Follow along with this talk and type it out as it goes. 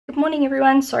morning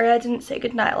everyone. Sorry I didn't say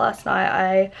goodnight last night.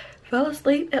 I fell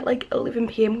asleep at like 11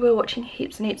 p.m. We were watching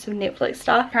heaps and heaps of Netflix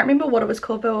stuff. I can't remember what it was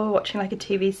called, but we were watching like a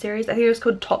TV series. I think it was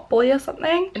called Top Boy or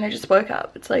something. And I just woke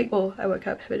up. It's like, well, I woke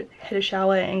up, had a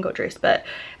shower and got dressed, but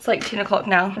it's like 10 o'clock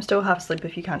now. I'm still half asleep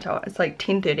if you can't tell. It's like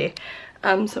 10:30. So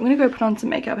I'm gonna go put on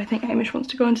some makeup. I think Hamish wants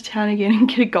to go into town again and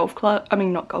get a golf club. I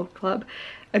mean, not golf club,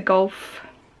 a golf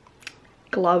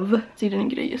glove. So he didn't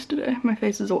get it yesterday. My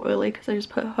face is all oily because I just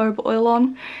put horrible oil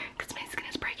on because my skin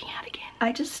is breaking out again.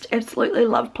 I just absolutely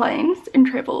love planes and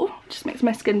travel. It just makes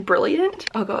my skin brilliant.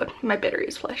 Oh god, my battery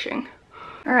is flashing.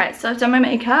 Alright, so I've done my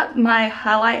makeup. My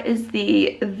highlight is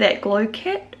the That Glow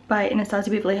Kit by Anastasia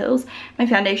Beverly Hills. My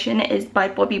foundation is by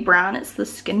Bobbi Brown. It's the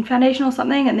skin foundation or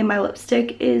something. And then my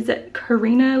lipstick is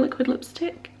Karina liquid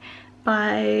lipstick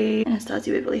by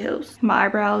Anastasia Beverly Hills. My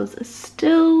eyebrows are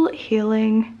still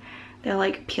healing. They're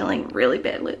like peeling really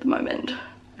badly at the moment.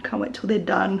 I can't wait till they're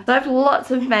done. So I have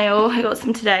lots of mail. I got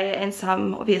some today and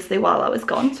some obviously while I was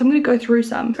gone. So I'm gonna go through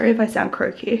some. Sorry if I sound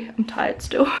croaky. I'm tired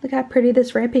still. Look how pretty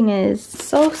this wrapping is.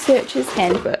 Soul Searcher's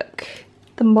Handbook.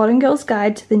 The Modern Girl's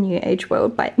Guide to the New Age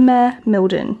World by Emma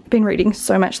Milden. Been reading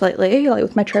so much lately, like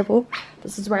with my travel.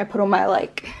 This is where I put all my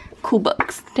like cool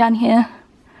books down here.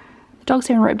 The dogs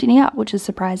haven't ripped any up, which is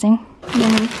surprising. And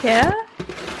then here,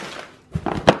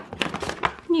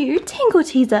 new Tangle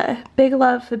Teaser. Big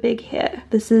love for big hair.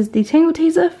 This is the Tangle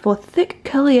Teaser for thick,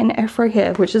 curly and afro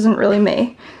hair, which isn't really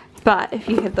me. But if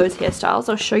you have those hairstyles,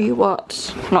 I'll show you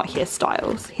what, not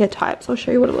hairstyles, hair types, I'll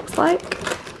show you what it looks like.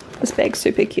 This bag's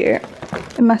super cute.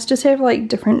 It must just have like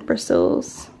different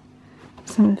bristles.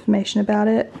 Some information about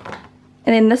it.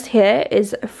 And then this hair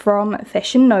is from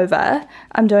Fashion Nova.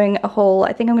 I'm doing a haul,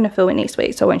 I think I'm going to film it next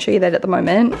week, so I won't show you that at the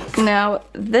moment. Now,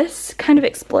 this kind of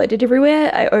exploded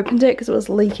everywhere. I opened it because it was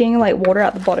leaking like water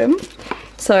out the bottom.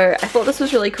 So I thought this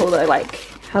was really cool though, like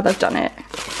how they've done it.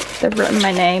 They've written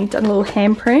my name, done a little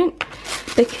handprint,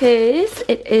 because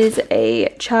it is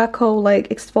a charcoal like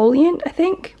exfoliant, I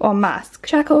think, or mask.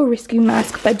 Charcoal Rescue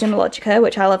Mask by Dermalogica,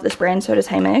 which I love this brand, so does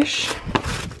Hamish.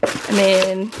 And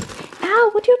then, ow,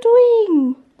 what are you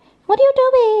doing? What are you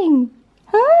doing?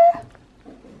 Huh?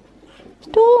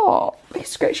 Stop. You're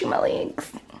scratching my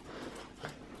legs.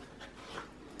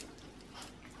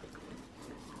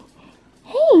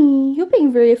 Hey, you're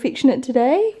being very affectionate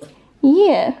today.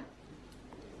 Yeah.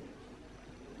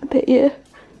 I bet you.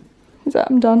 Is that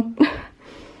I'm done.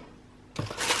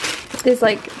 There's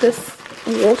like this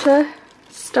water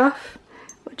stuff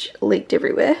which leaked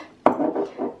everywhere.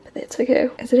 But that's okay.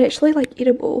 Is it actually like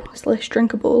edible /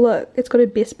 drinkable? Look, it's got a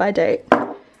best by date.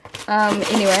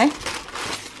 Anyway,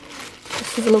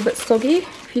 this is a little bit soggy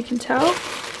if you can tell.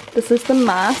 This is the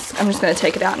mask. I'm just going to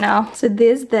take it out now. So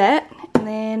there's that, and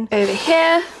then over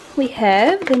here we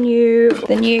have the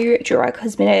new Dry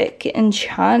Cosmetic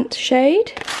Enchant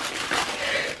shade.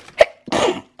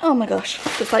 Oh my gosh,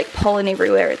 there's like pollen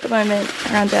everywhere at the moment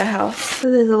around our house. So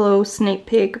there's a little sneak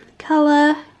peek of the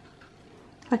colour.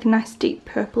 Like a nice deep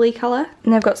purpley colour.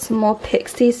 And they've got some more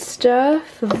Pixie stuff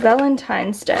for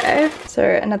Valentine's Day. So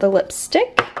another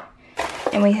lipstick.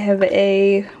 And we have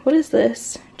a, what is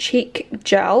this? Cheek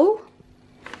gel.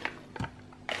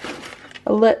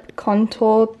 A lip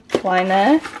contour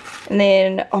liner. And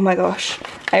then, oh my gosh,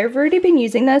 I've already been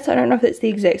using this. I don't know if it's the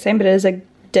exact same, but it is a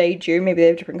Day Dew. Maybe they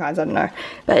have different kinds, I don't know.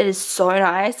 But it is so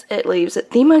nice. It leaves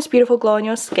the most beautiful glow on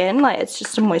your skin. Like, it's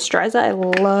just a moisturizer. I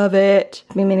love it.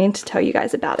 I've been meaning to tell you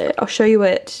guys about it. I'll show you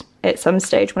it at some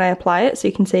stage when I apply it so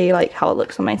you can see like how it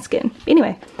looks on my skin. But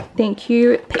anyway, thank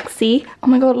you, Pixie. Oh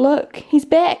my god, look, he's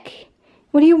back.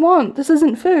 What do you want? This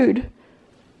isn't food.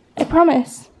 I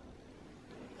promise.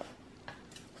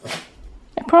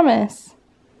 I promise.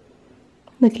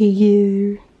 Look at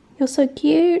you. You're so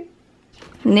cute.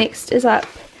 Next is up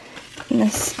in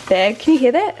this bag. Can you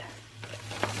hear that?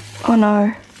 Oh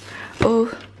no.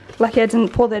 Oh, lucky I didn't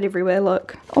pour that everywhere,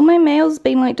 look. All my mail's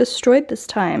been like destroyed this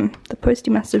time. The postie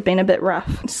must have been a bit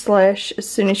rough. / as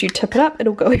soon as you tip it up,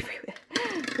 it'll go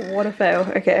everywhere. What a fail.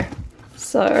 Okay,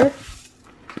 so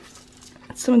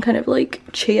some kind of like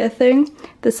chia thing.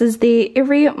 This is the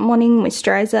Every Morning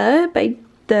Moisturizer by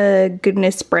the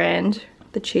Goodness brand.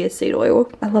 The chia seed oil.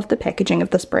 I love the packaging of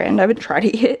this brand. I haven't tried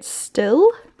it yet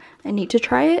still. I need to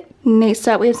try it. Next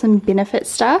up we have some Benefit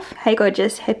stuff. Hey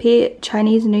gorgeous, happy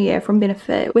Chinese New Year from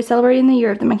Benefit. We're celebrating the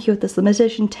year of the monkey with this limited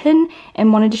edition tin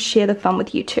and wanted to share the fun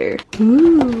with you too.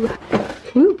 Ooh,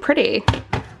 ooh, pretty.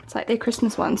 It's like their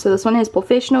Christmas one. So this one has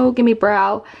Professional, Gimme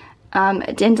Brow,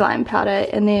 dandelion powder,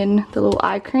 and then the little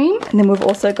eye cream. And then we've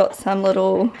also got some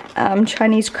little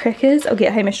Chinese crackers. I'll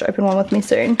get Hamish to open one with me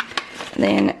soon. And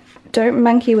then Don't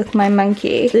monkey with my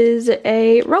monkey. This is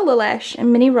a roller lash, a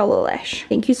mini roller lash.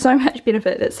 Thank you so much,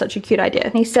 Benefit. That's such a cute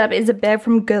idea. Next up is a bag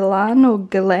from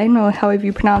Guerlain or however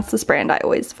you pronounce this brand. I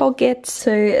always forget.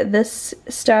 So this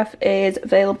stuff is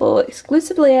available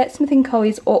exclusively at Smith &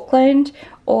 Co's Auckland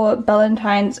or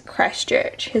Ballantyne's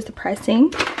Christchurch. Here's the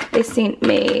pricing. They sent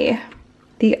me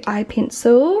the eye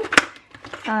pencil,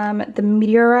 the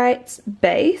Meteorites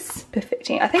base,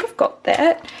 perfecting. I think I've got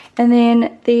that. And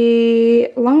then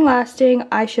the long-lasting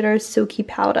eyeshadow silky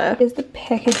powder. Here's the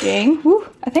packaging. Woo,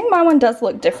 I think my one does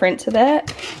look different to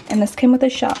that. And this came with a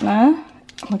sharpener.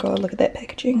 Oh my god, look at that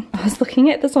packaging. I was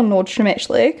looking at this on Nordstrom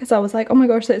actually, because I was like, oh my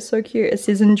gosh, that's so cute. It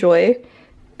says enjoy.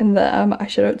 And the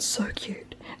eyeshadow, it's so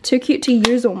cute. Too cute to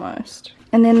use almost.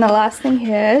 And then the last thing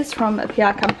here is from a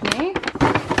PR company.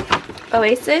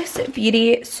 Oasis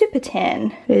Beauty Super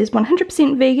Tan. It is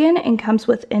 100% vegan and comes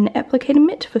with an applicator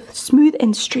mitt for smooth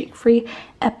and streak-free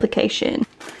application.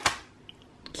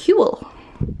 Cool.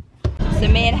 So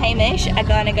me and Hamish are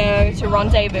gonna go to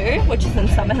Rendezvous, which is in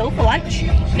Summerhill, for lunch.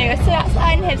 We're gonna go sit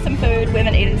outside and have some food. We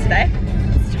haven't eaten today.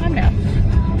 What's the time now?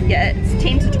 Yeah, it's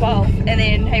 10 to 12. And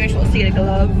then Hamish wants to get a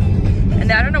glove. And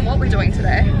then I don't know what we're doing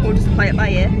today. We'll just play it by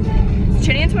ear. It's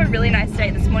turning into a really nice day.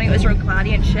 This morning it was real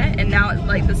cloudy and shit, and now it's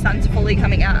like the sun's fully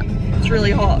coming out. It's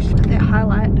really hot. That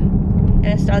highlight.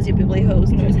 Anastasia Beverly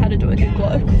Hills knows how to do a good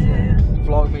glow.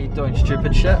 Vlog me doing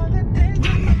stupid shit.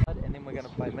 And then we're gonna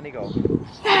play mini golf.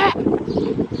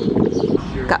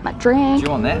 Got my drink. Do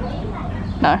you want that?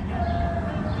 No.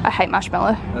 I hate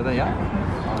marshmallow. Oh, there you are.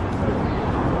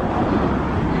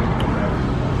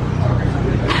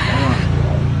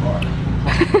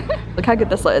 Look how good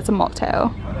this looks. It's a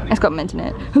mocktail. It's got mint in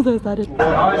it. I'm so excited.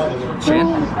 Jen,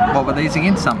 what were these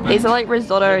again? Something? These are like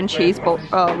risotto and cheese,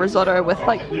 risotto with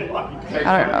like, I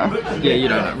don't know. Yeah, you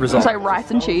don't know. Risotto. It's like rice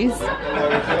and cheese.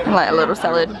 And like a little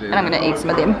salad. And I'm gonna eat some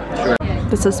of them. Sure.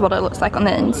 This is what it looks like on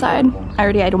the inside. I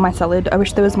already ate all my salad. I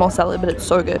wish there was more salad, but it's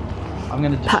so good. I'm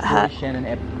gonna destroy Shannon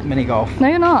at mini golf. No,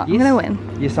 you're not. Yes. I'm gonna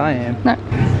win. Yes, I am. No.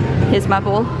 Here's my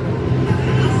ball.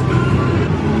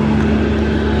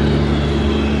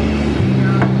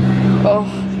 Oh,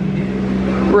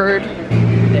 rude.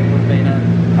 That would have been a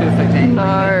perfect angle.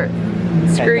 No,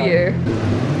 screw you.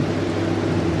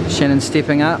 Shannon's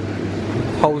stepping up.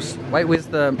 Holes. Wait, where's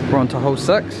the? We're on to hole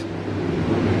 6.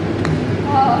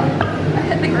 Oh, I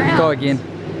hit the ground. Go again.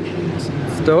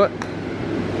 Let's do it.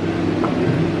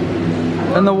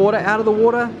 In the water, out of the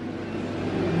water.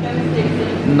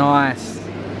 Nice.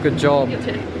 Good job. Look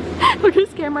at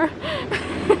his camera.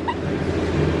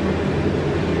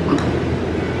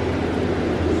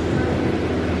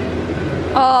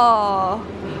 Oh,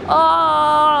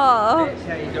 oh, That's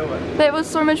how you do it. That was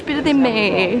so much better than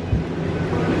me.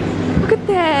 Look at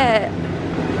that.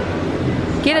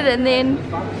 Get it and then. Did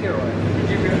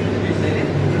you see that?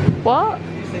 What? Did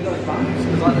you see those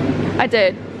bumps? I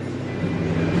did.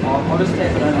 I'll just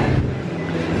tap it on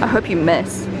that. I hope you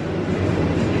miss.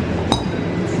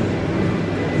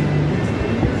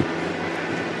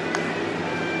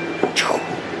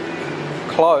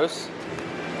 Close.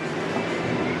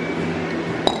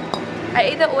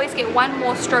 I either always get one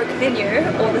more stroke than you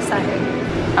or the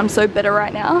same. I'm so bitter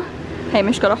right now.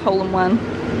 Hamish got a hole in one.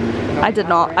 I did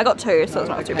not. I got 2, so it's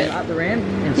not too bad. Up the ramp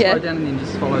and Yeah. slow down and then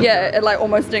just follow. Yeah, it like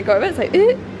almost didn't go over. It's like,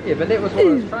 eh. Yeah, but that was what I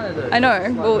was trying to do. I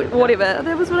know, well, whatever.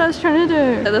 That was what I was trying to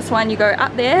do. So this one, you go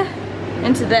up there,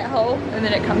 into that hole, and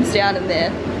then it comes down in there,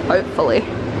 hopefully.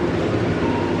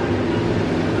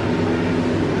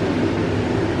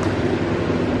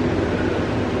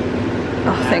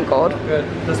 Oh, thank God. Good.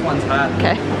 This one's hard.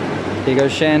 Okay. Here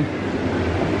goes Shan.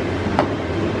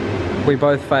 We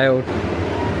both failed.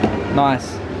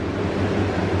 Nice.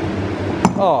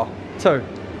 Oh, 2.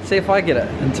 See if I get it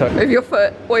in 2. Move your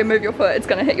foot. Boy, move your foot. It's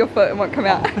gonna hit your foot and won't come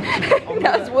out.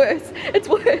 No, it's worse. It's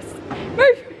worse.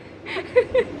 Move.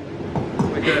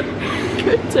 We're good.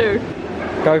 Good too.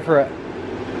 Go for it.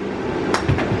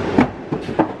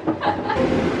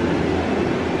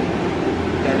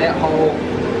 Yeah, that hole.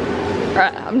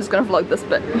 Alright, I'm just gonna vlog this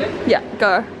bit. Really? Yeah,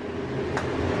 go.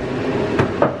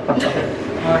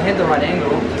 I had the right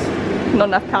angle. Not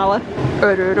enough power.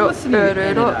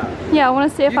 Yeah, I want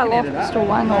to see if I lost or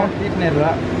won. Or You can add it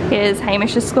up. here's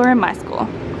Hamish's score and my score.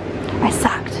 I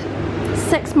sucked.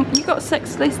 6. You got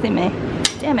 6 less than me.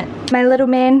 Damn it. My little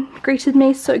man greeted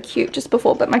me so cute just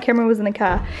before, but my camera was in the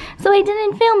car. So I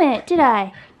didn't film it, did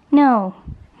I? No.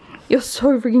 You're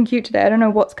so freaking cute today. I don't know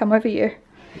what's come over you.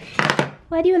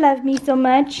 Why do you love me so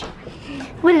much?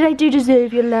 What did I do to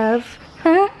deserve your love?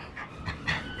 Huh?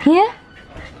 Yeah?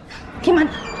 Come on.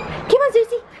 Come on,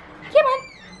 Susie. Come on.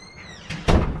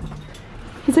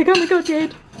 He's like, oh my God,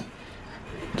 Jade.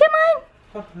 Come on.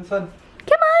 Oh, inside.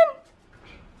 Come on.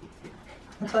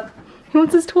 Inside. He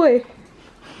wants his toy.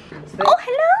 Oh,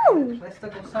 hello.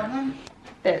 Plastic or something?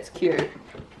 That's cute.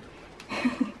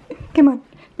 Come on.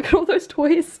 Look at all those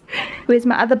toys. Where's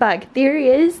my other bug? There he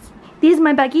is. There's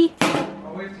my buggy.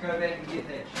 Oh, we have to go back and get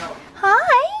that shelf.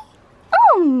 Hi.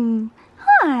 Oh,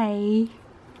 hi.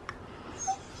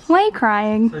 Why are you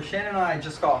crying? So Shannon and I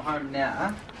just got home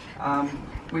now.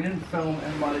 We didn't film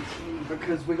in my team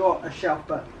because we got a shelf,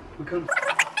 but we couldn't.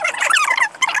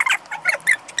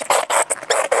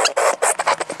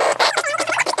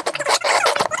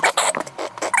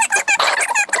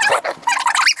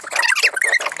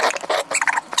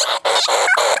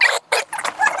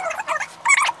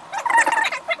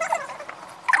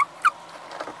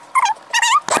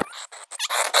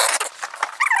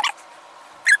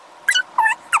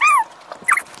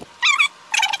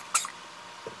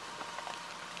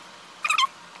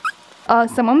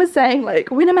 Someone was saying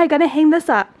like, when am I gonna hang this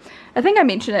up? I think I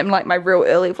mentioned it in like my real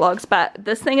early vlogs, but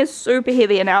this thing is super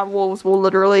heavy and our walls will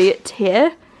literally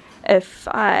tear if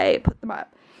I put them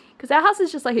up. Because our house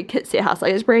is just like a kit set house,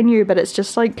 like it's brand new, but it's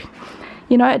just like,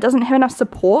 you know, it doesn't have enough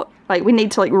support. Like we need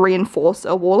to like reinforce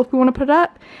a wall if we want to put it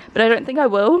up, but I don't think I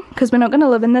will because we're not gonna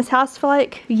live in this house for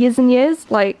like years and years.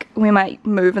 Like we might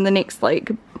move in the next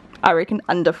like, I reckon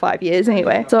under 5 years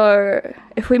anyway. So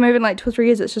if we move in like 2 or 3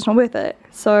 years, it's just not worth it.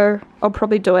 So I'll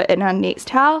probably do it in our next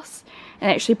house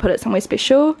and actually put it somewhere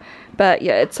special. But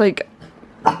yeah, it's like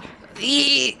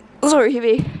so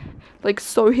heavy, like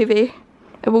so heavy.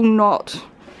 It will not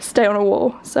stay on a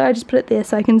wall. So I just put it there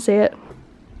so I can see it.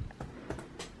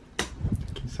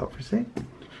 Self-receipt.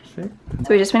 So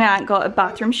we just went out and got a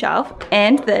bathroom shelf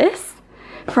and this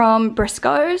from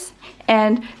Briscoe's,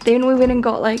 and then we went and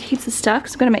got like heaps of stuff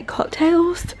because we're gonna make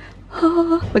cocktails.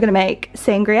 We're gonna make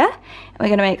sangria and we're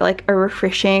gonna make like a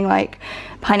refreshing like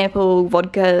pineapple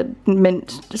vodka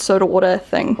mint soda water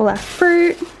thing. All our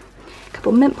fruit, a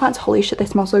couple mint plants. Holy shit, they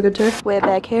smell so good too. We're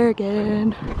back here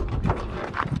again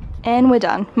and we're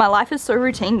done. My life is so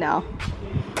routine now.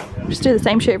 Just do the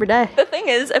same shit every day. The thing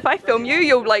is, if I film you,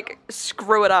 you'll like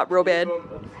screw it up real bad.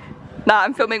 Nah,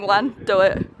 I'm filming one. Do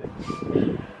it.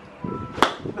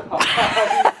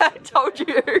 I told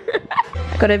you.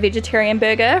 I got a vegetarian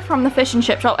burger from the fish and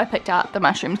chip shop. I picked out the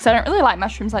mushrooms because I don't really like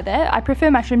mushrooms like that. I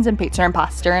prefer mushrooms in pizza and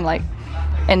pasta and like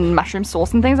in mushroom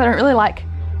sauce and things. I don't really like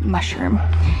mushroom.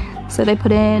 So they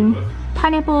put in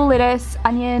pineapple, lettuce,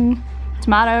 onion,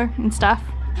 tomato and stuff.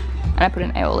 And I put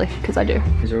in aioli because I do.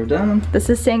 These are all done. This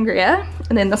is sangria,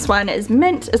 and then this one is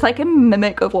mint. It's like a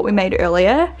mimic of what we made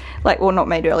earlier. Like, well, not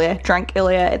made earlier, drank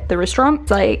earlier at the restaurant.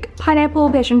 It's like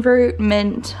pineapple, passion fruit,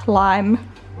 mint, lime,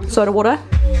 soda water.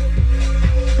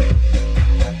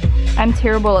 I'm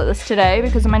terrible at this today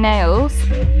because of my nails.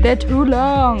 They're too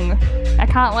long. I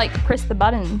can't like press the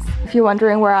buttons. If you're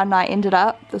wondering where our night ended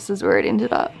up, this is where it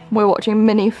ended up. We're watching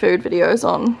mini food videos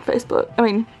on Facebook, I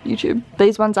mean YouTube.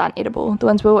 These ones aren't edible. The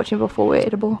ones we were watching before were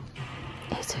edible.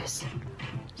 Jesus.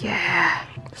 Yeah.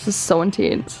 This is so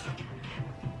intense.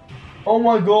 Oh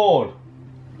my god.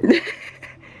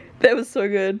 That was so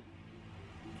good.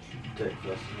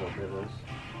 Ridiculous is what that is.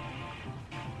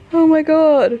 Oh my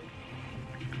god.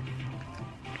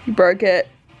 You broke it.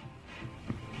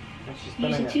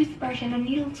 Use a toothbrush and a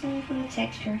needle tool for the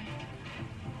texture.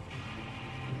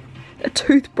 A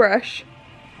toothbrush.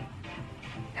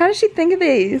 How did she think of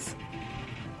these?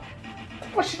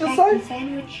 What's she Pack just the say?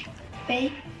 sandwich,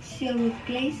 bake, seal with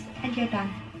glaze, and you're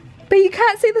done. But you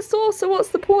can't see the sauce, so what's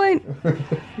the point?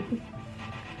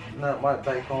 No, it might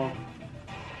bake on.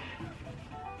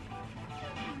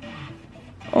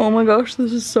 Oh my gosh,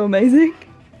 this is so amazing.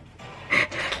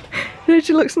 It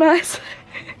actually looks nice.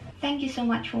 Thank you so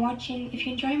much for watching. If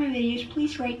you enjoy my videos,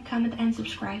 please rate, comment, and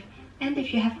subscribe. And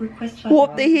if you have requests for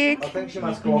What the heck? I think she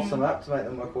must gloss them up to make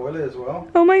them look oily as well.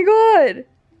 Oh my god.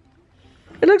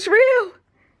 It looks real. I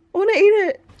want to eat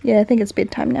it. Yeah, I think it's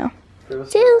bedtime now.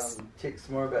 Cheers.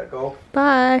 Text more about golf.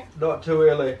 Bye. Not too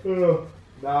early.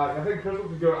 Nah, I think Crystal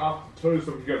could go after 2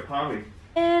 so we can go party.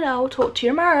 And I'll talk to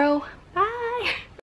you tomorrow. Bye.